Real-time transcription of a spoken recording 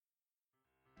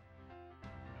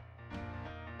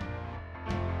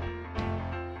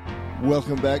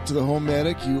Welcome back to the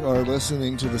HomeMedic. You are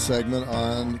listening to the segment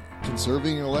on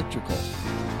conserving electrical.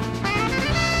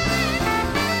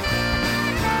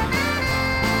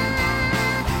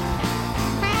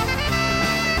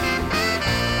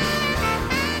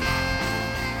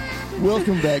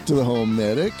 Welcome back to the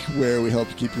HomeMedic, where we help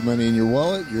you keep your money in your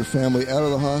wallet, your family out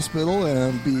of the hospital,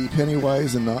 and be penny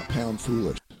wise and not pound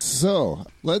foolish. So,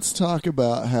 let's talk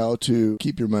about how to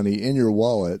keep your money in your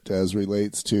wallet as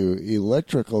relates to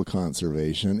electrical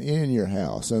conservation in your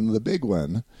house. And the big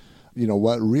one,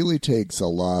 what really takes a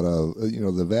lot of,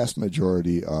 the vast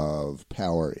majority of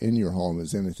power in your home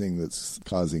is anything that's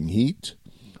causing heat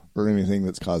or anything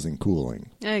that's causing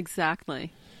cooling.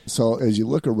 Exactly. So as you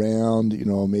look around,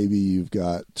 maybe you've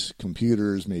got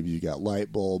computers, maybe you've got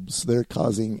light bulbs. They're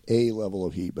causing a level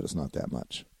of heat, but it's not that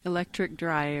much. Electric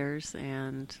dryers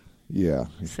and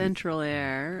central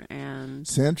air.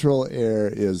 Central air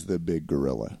is the big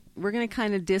gorilla. We're going to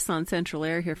kind of diss on central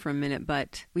air here for a minute,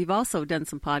 but we've also done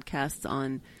some podcasts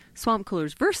on swamp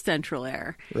coolers versus central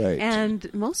air. Right.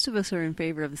 And most of us are in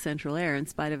favor of the central air in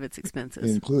spite of its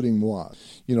expenses. Including moi.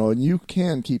 And you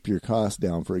can keep your costs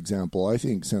down. For example, I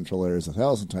think central air is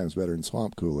 1,000 times better than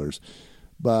swamp coolers.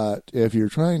 But if you're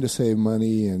trying to save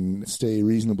money and stay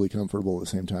reasonably comfortable at the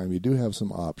same time, you do have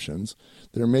some options.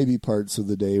 There may be parts of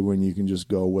the day when you can just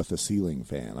go with a ceiling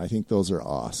fan. I think those are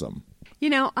awesome.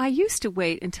 I used to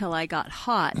wait until I got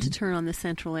hot to turn on the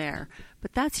central air,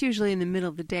 but that's usually in the middle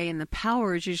of the day, and the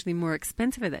power is usually more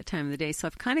expensive at that time of the day, so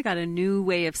I've kind of got a new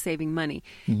way of saving money,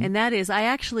 and that is I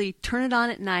actually turn it on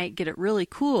at night, get it really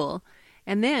cool,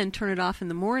 and then turn it off in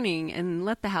the morning and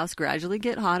let the house gradually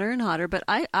get hotter and hotter, but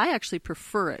I actually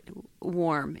prefer it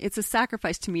warm. It's a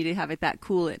sacrifice to me to have it that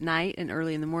cool at night and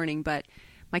early in the morning, but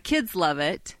my kids love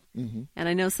it. Mm-hmm. And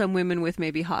I know some women with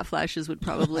maybe hot flashes would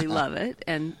probably love it.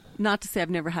 And not to say I've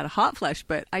never had a hot flash,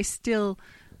 but I still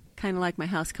kind of like my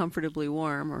house comfortably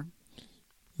warm.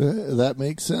 That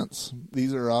makes sense.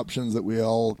 These are options that we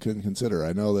all can consider.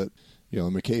 I know that,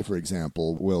 McKay, for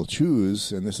example, will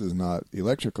choose, and this is not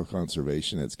electrical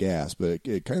conservation, it's gas, but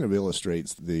it kind of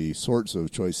illustrates the sorts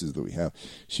of choices that we have.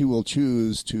 She will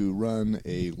choose to run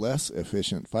a less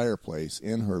efficient fireplace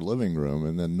in her living room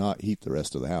and then not heat the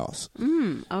rest of the house.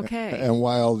 Okay. And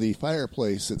while the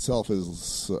fireplace itself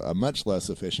is much less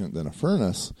efficient than a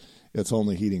furnace, it's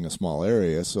only heating a small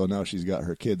area, so now she's got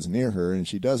her kids near her, and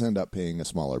she does end up paying a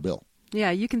smaller bill.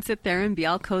 Yeah, you can sit there and be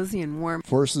all cozy and warm.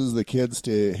 Forces the kids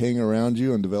to hang around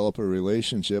you and develop a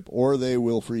relationship, or they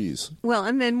will freeze. Well,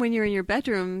 and then when you're in your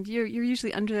bedroom, you're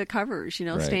usually under the covers,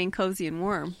 Right. Staying cozy and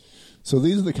warm. So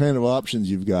these are the kind of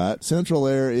options you've got. Central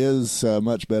air is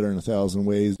much better in 1,000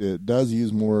 ways. It does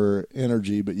use more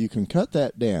energy, but you can cut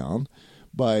that down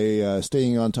by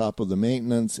staying on top of the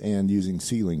maintenance and using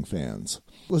ceiling fans.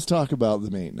 Let's talk about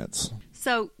the maintenance.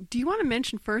 So do you want to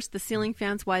mention first the ceiling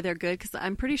fans, why they're good? Because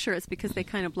I'm pretty sure it's because they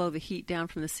kind of blow the heat down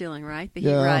from the ceiling, right? The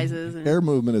heat rises. And air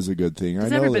movement is a good thing.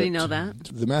 Does everybody know that?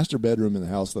 The master bedroom in the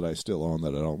house that I still own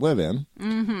that I don't live in,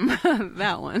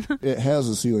 that one. It has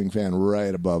a ceiling fan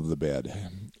right above the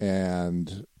bed.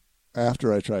 And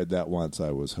after I tried that once,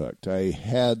 I was hooked. I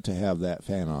had to have that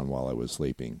fan on while I was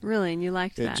sleeping. Really? And you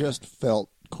liked that? It just felt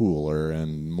cooler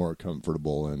and more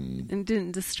comfortable and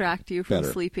didn't distract you from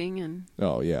better. Sleeping. And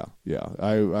oh yeah.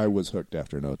 I was hooked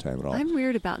after no time at all. I'm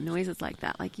weird about noises like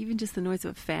that. Like even just the noise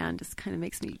of a fan just kind of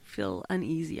makes me feel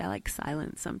uneasy. I like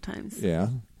silence sometimes. Yeah.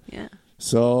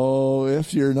 So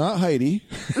if you're not Heidi.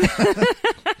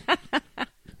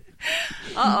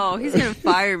 he's gonna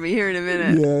fire me here in a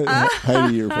minute. Yeah,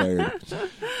 Heidi, you're fired.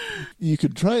 You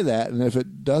could try that, and if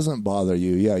it doesn't bother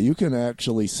you, you can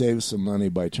actually save some money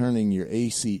by turning your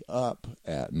AC up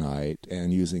at night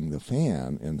and using the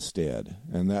fan instead.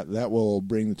 And that will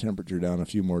bring the temperature down a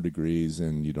few more degrees,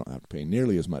 and you don't have to pay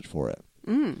nearly as much for it.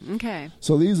 Okay.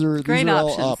 So these are options.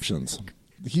 all options.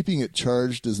 Keeping it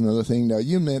charged is another thing. Now,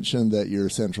 you mentioned that your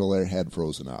central air had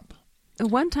frozen up.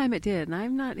 One time it did, and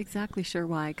I'm not exactly sure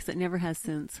why, because it never has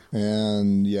since.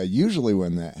 And usually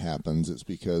when that happens, it's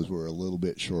because we're a little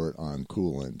bit short on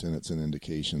coolant, and it's an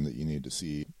indication that you need to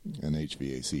see an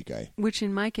HVAC guy. Which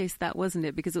in my case, that wasn't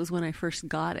it, because it was when I first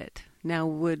got it. Now,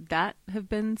 would that have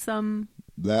been some...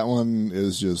 That one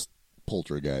is just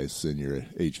poltergeists in your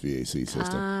HVAC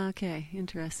system. Okay,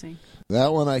 interesting.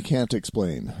 That one I can't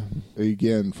explain.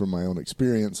 Again, from my own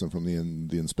experience and from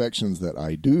the inspections that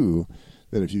I do,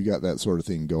 that if you got that sort of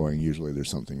thing going, usually there's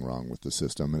something wrong with the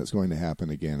system, and it's going to happen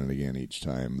again and again each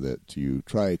time that you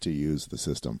try to use the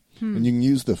system. And you can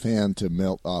use the fan to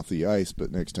melt off the ice,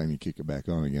 but next time you kick it back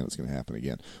on again, it's going to happen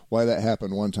again. Why that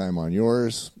happened one time on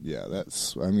yours,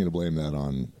 I'm going to blame that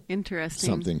on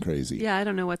something crazy. Yeah, I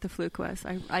don't know what the fluke was.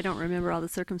 I don't remember all the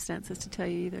circumstances to tell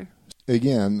you either.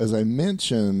 Again, as I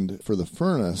mentioned, for the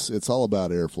furnace, it's all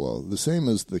about airflow. The same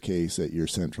is the case at your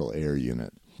central air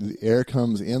unit. The air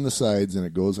comes in the sides and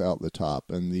it goes out the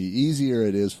top. And the easier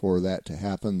it is for that to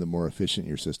happen, the more efficient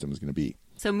your system is going to be.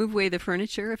 So move away the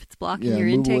furniture if it's blocking your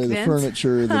intake vents? Yeah, move away the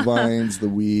furniture, the vines, the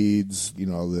weeds,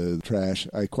 the trash.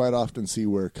 I quite often see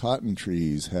where cotton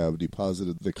trees have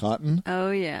deposited the cotton.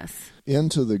 Oh, yes.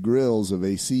 Into the grills of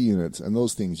AC units, and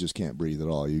those things just can't breathe at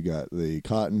all. You got the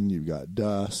cotton, you've got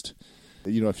dust.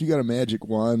 If you got a magic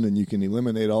wand and you can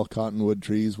eliminate all cottonwood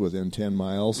trees within 10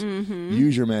 miles,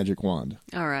 use your magic wand.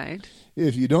 All right.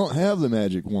 If you don't have the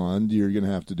magic wand, you're going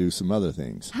to have to do some other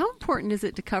things. How important is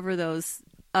it to cover those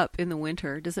up in the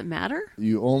winter? Does it matter?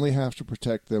 You only have to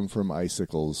protect them from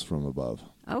icicles from above.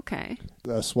 Okay.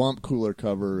 A swamp cooler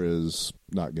cover is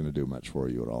not going to do much for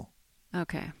you at all.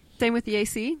 Okay. Same with the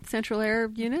AC, central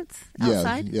air units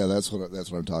outside? Yeah, that's what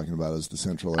I'm talking about is the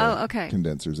central air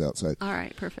condensers outside. All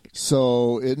right, perfect.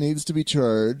 So it needs to be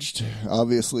charged.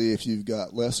 Obviously, if you've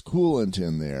got less coolant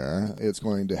in there, it's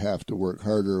going to have to work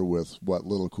harder with what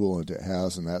little coolant it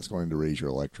has, and that's going to raise your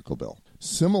electrical bill.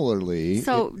 Similarly...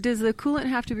 So does the coolant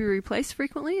have to be replaced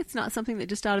frequently? It's not something that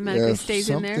just automatically stays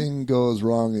in there? If something goes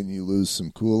wrong and you lose some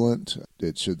coolant,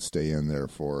 it should stay in there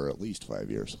for at least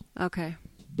 5 years. Okay.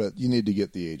 But you need to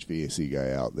get the HVAC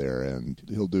guy out there, and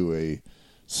he'll do a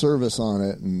service on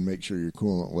it and make sure your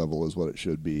coolant level is what it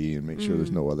should be and make sure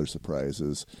there's no other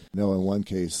surprises. In one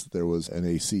case, there was an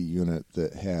AC unit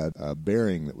that had a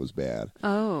bearing that was bad.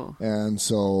 Oh. And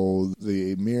so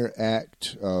the mere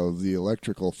act of the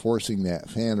electrical forcing that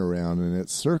fan around in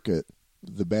its circuit,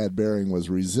 the bad bearing was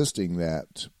resisting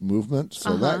that movement,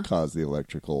 so that caused the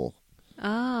electrical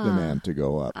demand to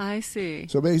go up. I see.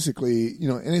 So basically,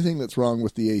 anything that's wrong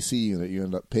with the AC unit, you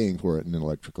end up paying for it in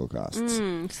electrical costs.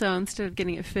 So instead of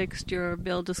getting it fixed, your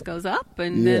bill just goes up,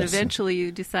 and then eventually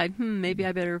you decide, maybe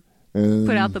I better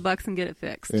put out the bucks and get it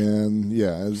fixed.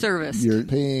 And serviced. You're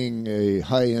paying a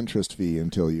high interest fee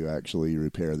until you actually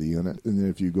repair the unit. And then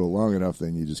if you go long enough,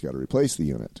 then you just got to replace the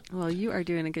unit. Well, you are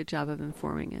doing a good job of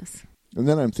informing us. And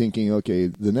then I'm thinking, okay,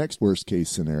 the next worst case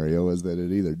scenario is that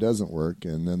it either doesn't work,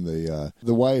 and then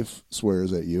the wife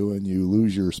swears at you, and you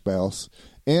lose your spouse,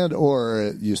 and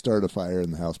or you start a fire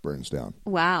and the house burns down.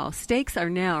 Wow, stakes are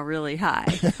now really high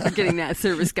for getting that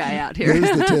service guy out here.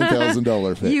 There's the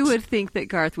 $10,000 fix. You would think that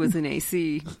Garth was an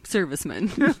AC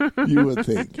serviceman. You would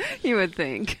think. You would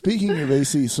think. Speaking of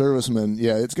AC servicemen,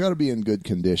 it's got to be in good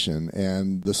condition,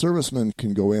 and the serviceman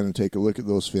can go in and take a look at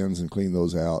those fins and clean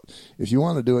those out. If you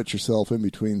want to do it yourself in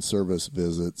between service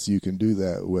visits, you can do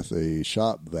that with a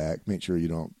shop vac. Make sure you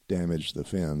don't damage the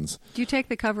fins. Do you take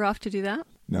the cover off to do that?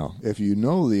 No. If you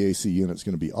know the AC unit's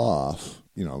going to be off,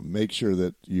 make sure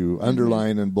that you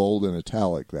underline and bold and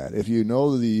italic that. If you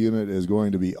know the unit is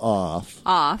going to be off,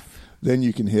 then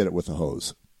you can hit it with a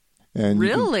hose. And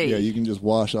really? You can just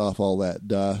wash off all that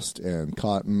dust and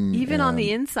cotton. Even on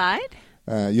the inside?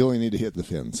 You only need to hit the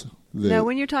fins. Now,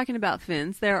 when you're talking about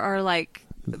fins, there are like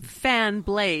fan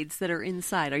blades that are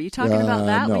inside. Are you talking about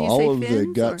that no, when you all say of fins?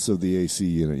 the guts of the AC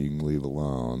unit you can leave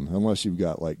alone, unless you've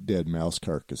got like dead mouse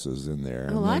carcasses in there.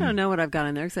 Well, I don't know what I've got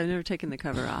in there because I've never taken the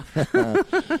cover off.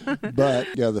 But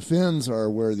the fins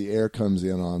are where the air comes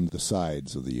in on the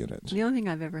sides of the unit. The only thing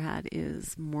I've ever had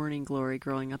is morning glory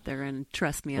growing up there, and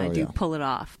trust me, I do pull it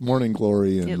off. Morning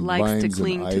glory and it likes vines to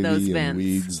cling and to ivy those and vents.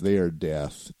 weeds, they are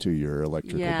death to your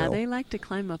electrical bill. They like to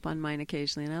climb up on mine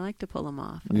occasionally, and I like to pull them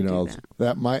off.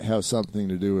 That might have something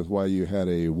to do with why you had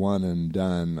a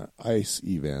one-and-done ice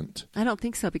event. I don't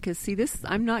think so, because,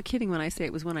 I'm not kidding when I say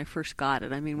it was when I first got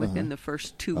it. I mean, within the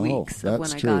first 2 weeks of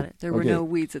when I got it. There were no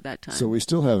weeds at that time. So we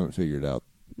still haven't figured out.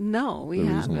 No, we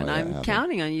haven't. I'm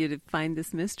counting on you to find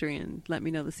this mystery and let me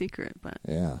know the secret. But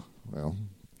yeah, well...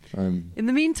 In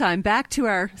the meantime, back to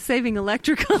our saving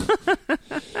electrical.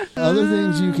 Other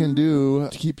things you can do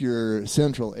to keep your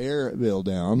central air bill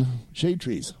down, shade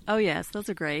trees. Oh, yes, those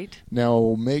are great.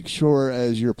 Now, make sure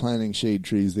as you're planting shade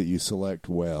trees that you select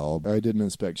well. I did an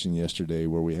inspection yesterday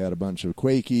where we had a bunch of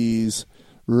Quakies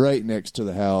right next to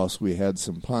the house. We had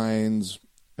some pines,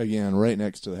 again, right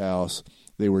next to the house.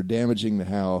 They were damaging the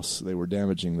house. They were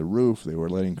damaging the roof. They were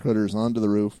letting critters onto the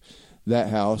roof. That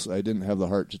house, I didn't have the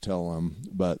heart to tell them,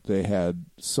 but they had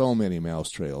so many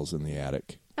mouse trails in the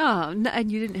attic. Oh, no,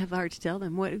 and you didn't have the heart to tell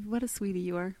them. What a sweetie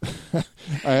you are.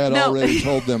 I had already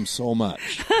told them so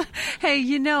much. Hey,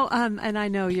 and I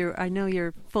know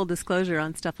your full disclosure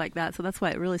on stuff like that, so that's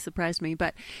why it really surprised me.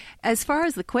 But as far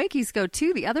as the Quakies go,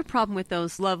 too, the other problem with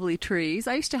those lovely trees,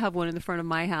 I used to have one in the front of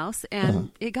my house,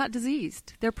 and it got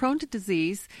diseased. They're prone to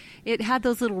disease. It had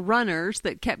those little runners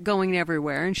that kept going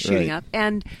everywhere and shooting up.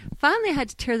 And finally, I had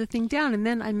to tear the thing down, and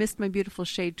then I missed my beautiful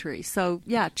shade tree. So,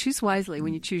 yeah, choose wisely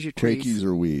when you choose your trees. Quakies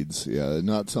or weeds, yeah,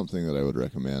 not something that I would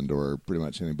recommend, or pretty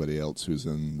much anybody else who's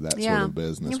in that sort of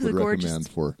business would recommend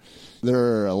for. There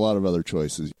are a lot of other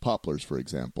choices. Poplars, for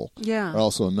example, are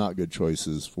also not good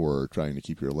choices for trying to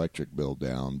keep your electric bill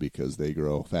down because they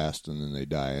grow fast and then they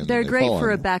die. And they're great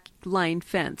for a back line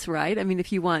fence, right? I mean,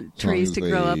 if you want trees to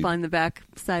grow up on the back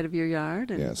side of your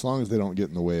yard. Yeah, as long as they don't get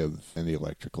in the way of any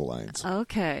electrical lines.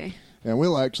 Okay. And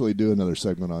we'll actually do another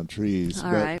segment on trees.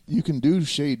 All but right. You can do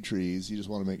shade trees. You just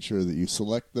want to make sure that you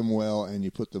select them well and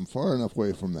you put them far enough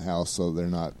away from the house so they're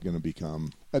not going to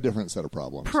become a different set of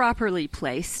problems. Properly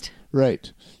placed.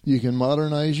 Right. You can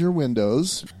modernize your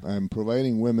windows. I'm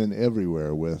providing women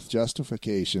everywhere with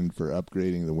justification for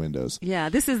upgrading the windows. Yeah,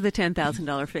 this is the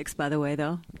 $10,000 fix, by the way,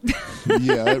 though.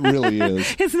 Yeah, it really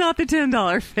is. It's not the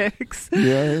 $10 fix.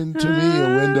 Yeah, and to me,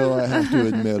 a window, I have to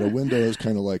admit, a window is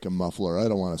kind of like a muffler. I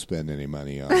don't want to spend any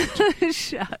money on it.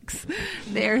 Shucks.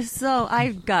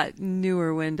 I've got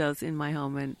newer windows in my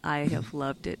home, and I have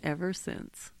loved it ever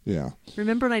since. Yeah.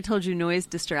 Remember when I told you noise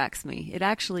distracts me? It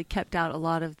actually kept out a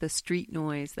lot of the street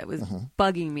noise that was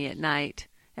bugging me at night,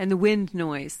 and the wind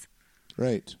noise.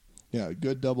 Right. Yeah, a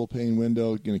good double pane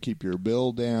window is going to keep your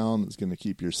bill down. It's going to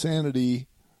keep your sanity.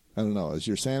 I don't know. Is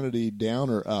your sanity down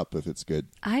or up if it's good?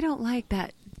 I don't like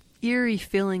that eerie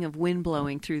feeling of wind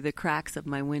blowing through the cracks of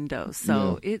my windows.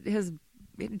 So it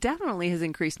definitely has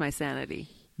increased my sanity.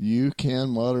 You can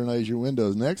modernize your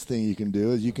windows. Next thing you can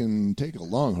do is you can take a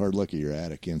long, hard look at your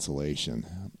attic insulation.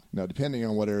 Now, depending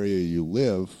on what area you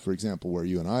live, for example, where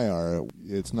you and I are,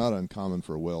 it's not uncommon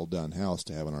for a well-done house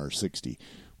to have an R60,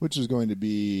 which is going to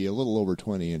be a little over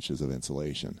 20 inches of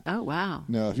insulation. Oh, wow.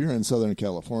 Now, if you're in Southern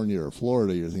California or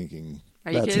Florida, you're thinking,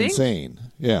 that's kidding? Insane.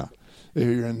 Yeah. If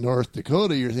you're in North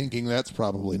Dakota, you're thinking that's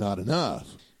probably not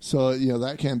enough. So,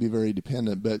 that can be very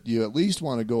dependent, but you at least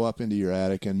want to go up into your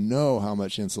attic and know how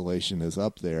much insulation is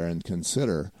up there and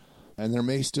consider. And there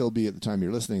may still be, at the time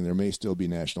you're listening, there may still be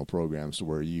national programs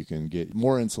where you can get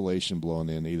more insulation blown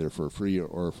in either for free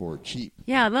or for cheap.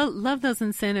 Yeah, I love those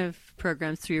incentive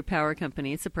programs through your power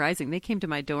company. It's surprising. They came to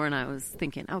my door and I was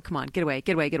thinking, oh, come on, get away.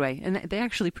 And they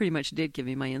actually pretty much did give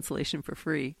me my insulation for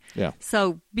free. Yeah.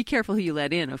 So be careful who you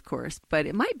let in, of course, but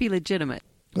it might be legitimate.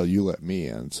 Well, you let me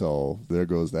in, so there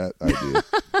goes that idea.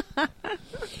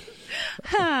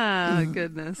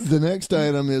 Goodness. The next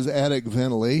item is attic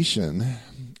ventilation.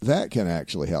 That can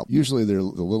actually help. Usually they're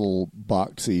the little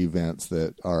boxy vents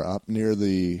that are up near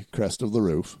the crest of the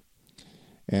roof.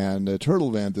 And a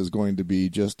turtle vent is going to be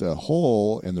just a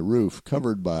hole in the roof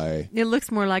covered by... It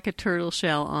looks more like a turtle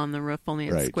shell on the roof, only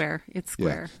it's square. It's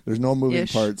square. Yeah. There's no moving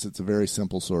parts. It's a very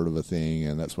simple sort of a thing,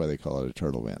 and that's why they call it a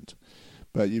turtle vent.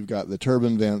 But you've got the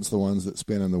turbine vents, the ones that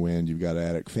spin in the wind. You've got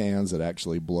attic fans that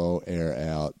actually blow air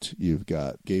out. You've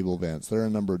got gable vents. There are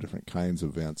a number of different kinds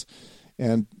of vents.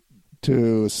 And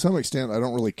to some extent, I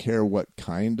don't really care what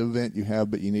kind of vent you have,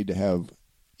 but you need to have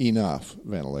enough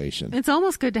ventilation. It's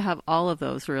almost good to have all of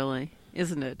those, really,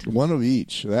 isn't it? One of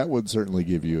each. That would certainly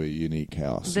give you a unique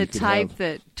house. The type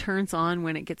that turns on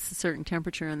when it gets a certain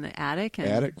temperature in the attic and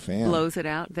attic fan blows it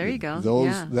out. There you go.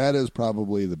 That is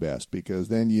probably the best, because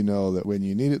then you know that when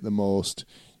you need it the most,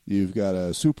 you've got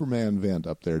a Superman vent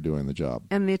up there doing the job.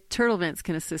 And the turtle vents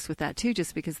can assist with that, too,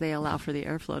 just because they allow for the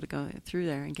airflow to go through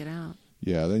there and get out.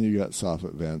 Yeah, then you got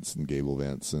soffit vents and gable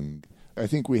vents, and I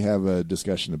think we have a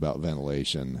discussion about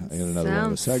ventilation in another one of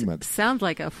the segments. Sounds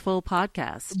like a full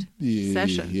podcast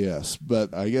session. Yes,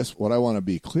 but I guess what I want to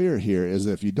be clear here is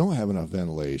that if you don't have enough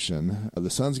ventilation, the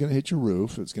sun's going to hit your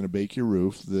roof, it's going to bake your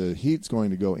roof, the heat's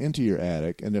going to go into your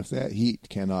attic, and if that heat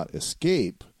cannot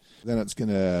escape, then it's going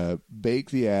to bake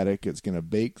the attic, it's going to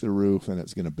bake the roof, and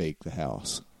it's going to bake the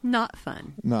house. Not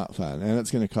fun. Not fun, and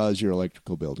it's going to cause your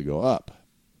electrical bill to go up.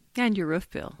 And your roof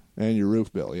bill. And your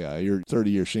roof bill, yeah. Your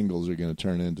 30-year shingles are going to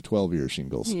turn into 12-year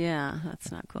shingles. Yeah,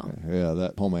 that's not cool. Yeah,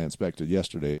 that home I inspected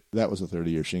yesterday, that was a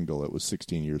 30-year shingle. It was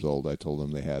 16 years old. I told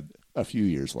them they had a few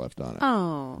years left on it.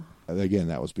 Oh. Again,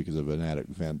 that was because of an attic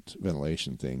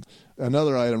ventilation thing.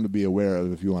 Another item to be aware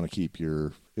of if you want to keep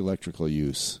your electrical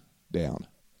use down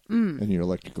and your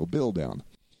electrical bill down.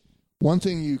 One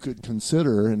thing you could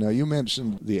consider, now you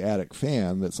mentioned the attic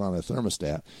fan that's on a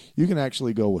thermostat. You can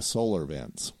actually go with solar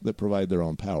vents that provide their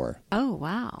own power. Oh,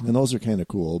 wow. And those are kind of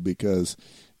cool because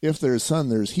if there's sun,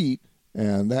 there's heat,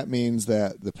 and that means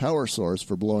that the power source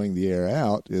for blowing the air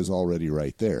out is already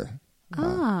right there.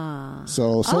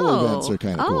 So solar vents are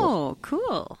kind of cool. Oh,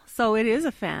 cool. So it is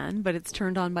a fan, but it's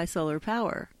turned on by solar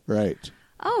power. Right.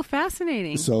 Oh,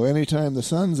 fascinating. So anytime the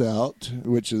sun's out,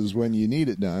 which is when you need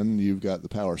it done, you've got the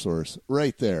power source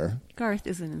right there. Garth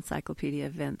is an encyclopedia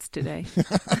of vents today.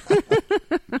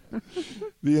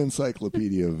 The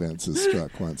encyclopedia of vents is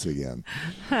struck once again.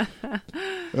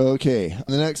 Okay, in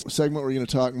the next segment we're going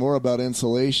to talk more about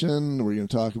insulation. We're going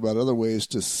to talk about other ways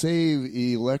to save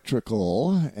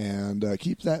electrical and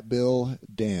keep that bill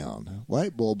down.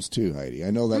 Light bulbs too, Heidi.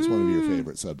 I know that's one of your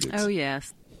favorite subjects. Oh,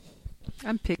 yes.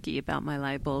 I'm picky about my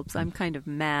light bulbs. I'm kind of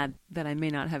mad that I may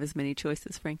not have as many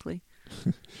choices, frankly.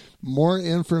 More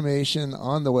information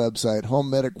on the website,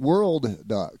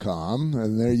 HomeMedicWorld.com,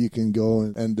 and there you can go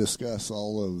and discuss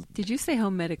all of... Did you say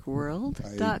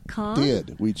HomeMedicWorld.com? I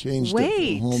did. We changed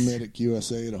it from HomeMedic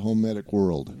USA to HomeMedic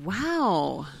World.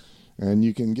 Wow. And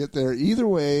you can get there either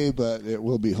way, but it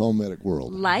will be HomeMedic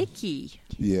World. Likey.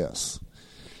 Yes.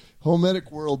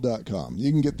 HomeMedicWorld.com.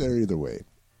 You can get there either way.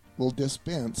 We'll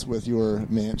dispense with your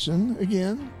mansion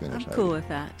again. I'm cool with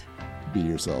that. Be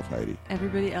yourself, Heidi.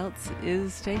 Everybody else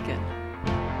is taken.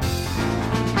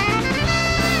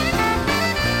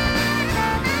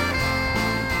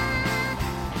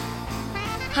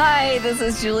 Hi, this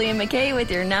is Julia McKay with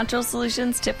your Natural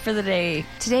Solutions tip for the day.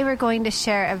 Today we're going to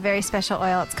share a very special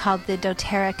oil. It's called the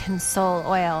doTERRA Console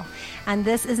oil. And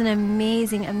this is an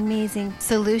amazing, amazing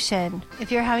solution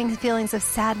if you're having feelings of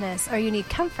sadness or you need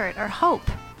comfort or hope.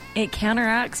 It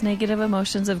counteracts negative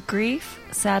emotions of grief,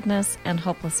 sadness, and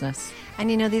hopelessness. And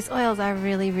you know, these oils are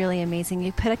really, really amazing.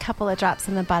 You put a couple of drops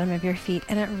on the bottom of your feet,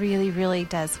 and it really, really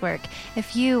does work.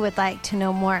 If you would like to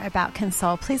know more about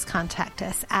Console, please contact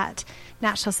us at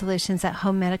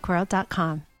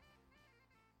naturalsolutions@homemedicworld.com.